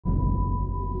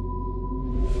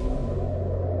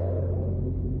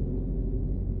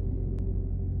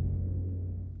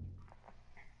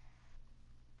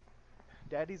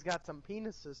Daddy's got some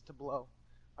penises to blow.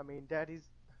 I mean, Daddy's...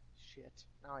 Shit.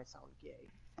 Now I sound gay.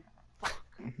 Fuck.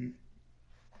 Crying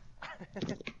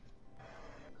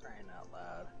out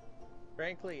loud.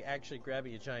 Frankly, actually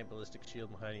grabbing a giant ballistic shield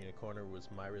and hiding in a corner was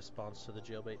my response to the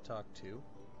jailbait talk too.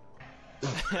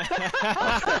 that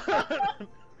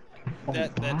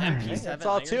MP7 That's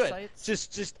all to it. sights?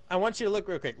 Just I want you to look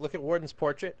real quick. Look at Warden's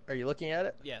portrait. Are you looking at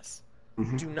it? Yes.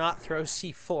 Do not throw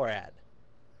C4 at.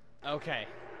 Okay.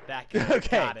 That guy.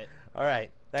 Okay. Got it. All right.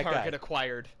 That Target guy.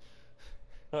 acquired.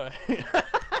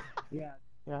 Yeah,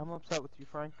 I'm upset with you,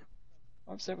 Frank.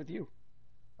 I'm upset with you.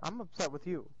 I'm upset with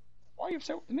you. Why are you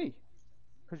upset with me?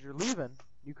 Because you're leaving.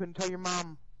 You couldn't tell your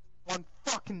mom 1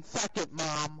 fucking second,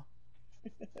 Mom.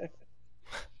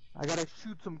 I gotta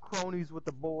shoot some cronies with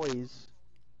the boys.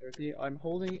 Dorothy, I'm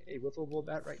holding a wiffle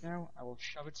bat right now. I will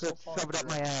shove it so far. Shove it up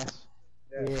my ass.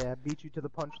 Yeah, beat you to the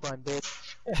punchline, bitch.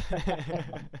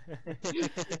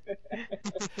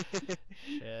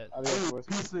 Shit. I eat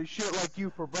pieces of shit like you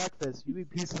for breakfast. You eat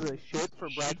pieces of shit for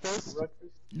breakfast?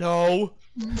 No.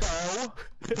 No.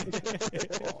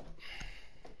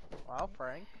 Wow,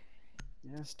 Frank.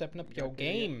 Yeah. Stepping up your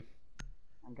game.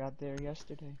 I got there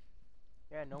yesterday.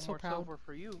 Yeah, no So more proud. silver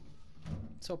for you.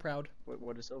 So proud.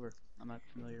 What is silver? I'm not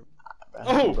familiar.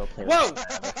 Oh! Whoa!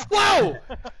 Whoa!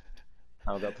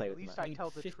 I'll go play At with least mine. I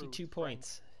tell the 52 truth,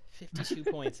 points. 52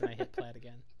 points and I hit plat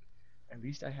again. At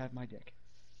least I have my dick.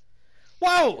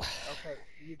 Whoa! Okay,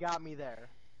 you got me there.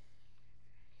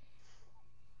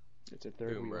 It's a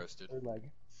third wheel. Third leg.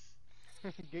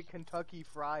 Get Kentucky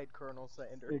Fried, Colonel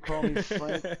Sanders. They call me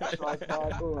Frank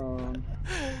Tripod Barone.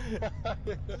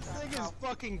 This thing is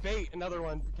fucking bait. Another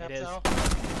one. It is.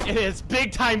 Capsule. It is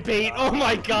big time bait. Oh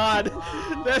my god.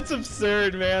 That's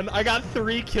absurd, man. I got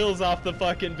 3 kills off the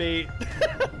fucking bait.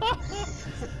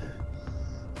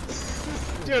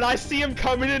 Dude, I see him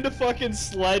coming in to fucking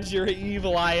sledge your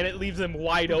evil eye and it leaves him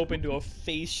wide open to a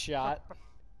face shot.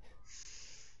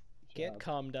 Get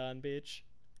cummed on, bitch.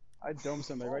 I domed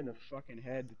somebody right in the fucking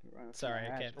head. Sorry,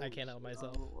 I can't help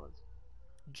myself.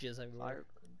 Jizz everywhere.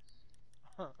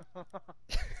 I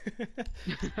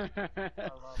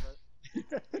love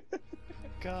it.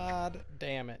 God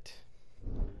damn it.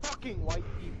 Fucking white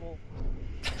people.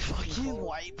 Fucking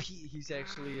white Pete. He's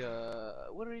actually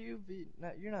what are you?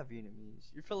 You're not Vietnamese.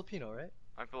 You're Filipino, right?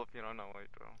 I'm Filipino, not white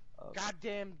though.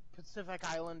 Goddamn Pacific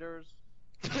Islanders.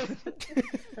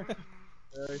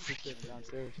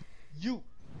 Downstairs. You.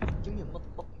 Give me a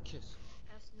motherfucking kiss.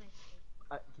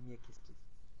 Give me a kiss, please.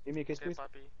 Give me a kiss, Okay, please.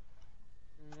 puppy.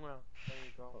 Well, there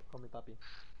you go. Call me papi.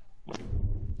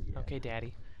 Okay,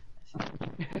 daddy. Now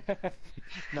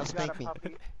You got spank a me.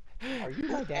 puppy? Are you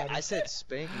my daddy? I said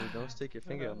spank me. Don't stick your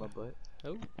finger on my butt.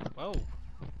 Oh, whoa.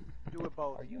 Do it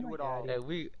both. Are you Do my it all.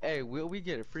 Hey, we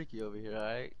get it freaky over here,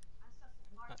 alright?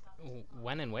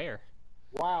 When and where?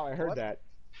 Wow, I heard What? that.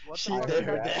 What She the fuck they is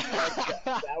heard that?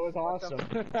 that. That was awesome.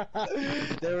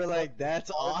 They were like,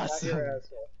 "That's awesome." I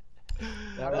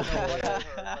don't know what I heard,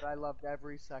 but I loved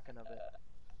every second of it.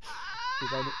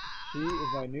 He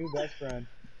is my new best friend.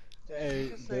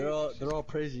 Hey, Just say- they're all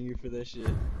praising you for this shit.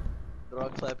 They're all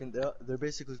clapping. They're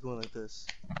basically going like this.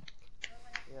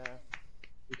 Yeah.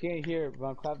 You can't hear it, but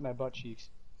I'm clapping my butt cheeks.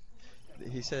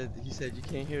 He said you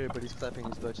can't hear it, but he's clapping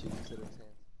his butt cheeks instead of his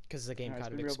hands. Because the game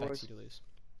Alright, kind it's of been real, expects boys. you to lose.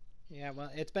 Yeah, well,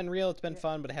 it's been real, it's been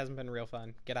fun, but it hasn't been real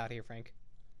fun. Get out of here, Frank.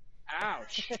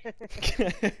 Ouch!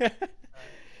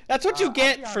 That's what you I'll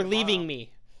get be on for leaving tomorrow.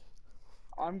 me.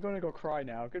 I'm gonna go cry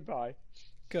now. Goodbye.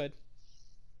 Good.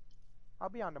 I'll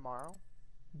be on tomorrow.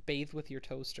 Bathe with your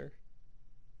toaster.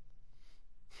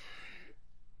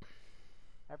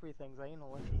 Everything's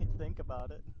anal when you think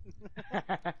about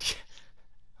it.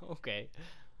 Okay.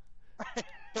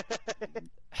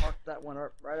 Mark that one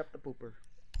right up the pooper.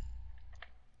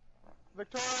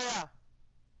 Victoria!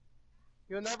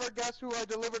 You'll never guess who I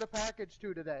delivered a package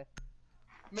to today.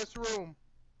 Miss Room.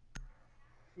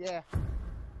 Yeah.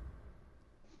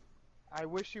 I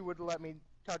wish she would let me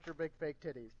touch her big fake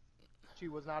titties. She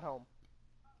was not home.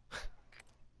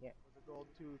 Yeah, it was a gold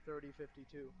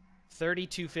 23052.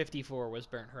 3254 was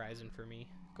Burnt Horizon for me.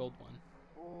 Gold one.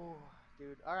 Oh,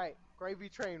 dude. Alright, gravy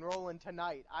train rolling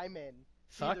tonight. I'm in.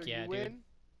 Fuck Either yeah, you dude. win,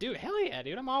 Dude, hell yeah,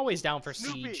 dude. I'm always down for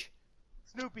Snoopy. Siege.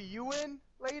 Snoopy, you win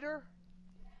later?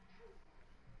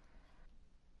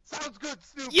 Sounds good,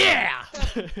 Snoopy. Yeah!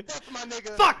 That's my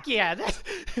nigga. Fuck yeah!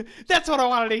 That's what I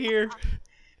wanted to hear.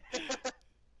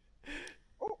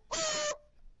 Oh, oh.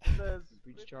 Says,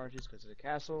 Breach charges because of the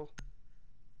castle.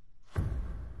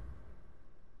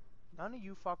 none of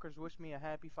you fuckers wish me a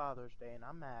happy Father's Day, and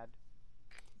I'm mad.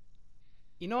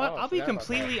 You know what? Oh, I I'll be forgot about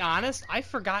completely honest. I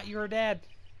forgot you were a dad.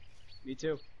 Me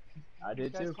too. I You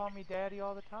did guys too. call me daddy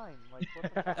all the time. Like, what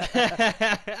the fuck?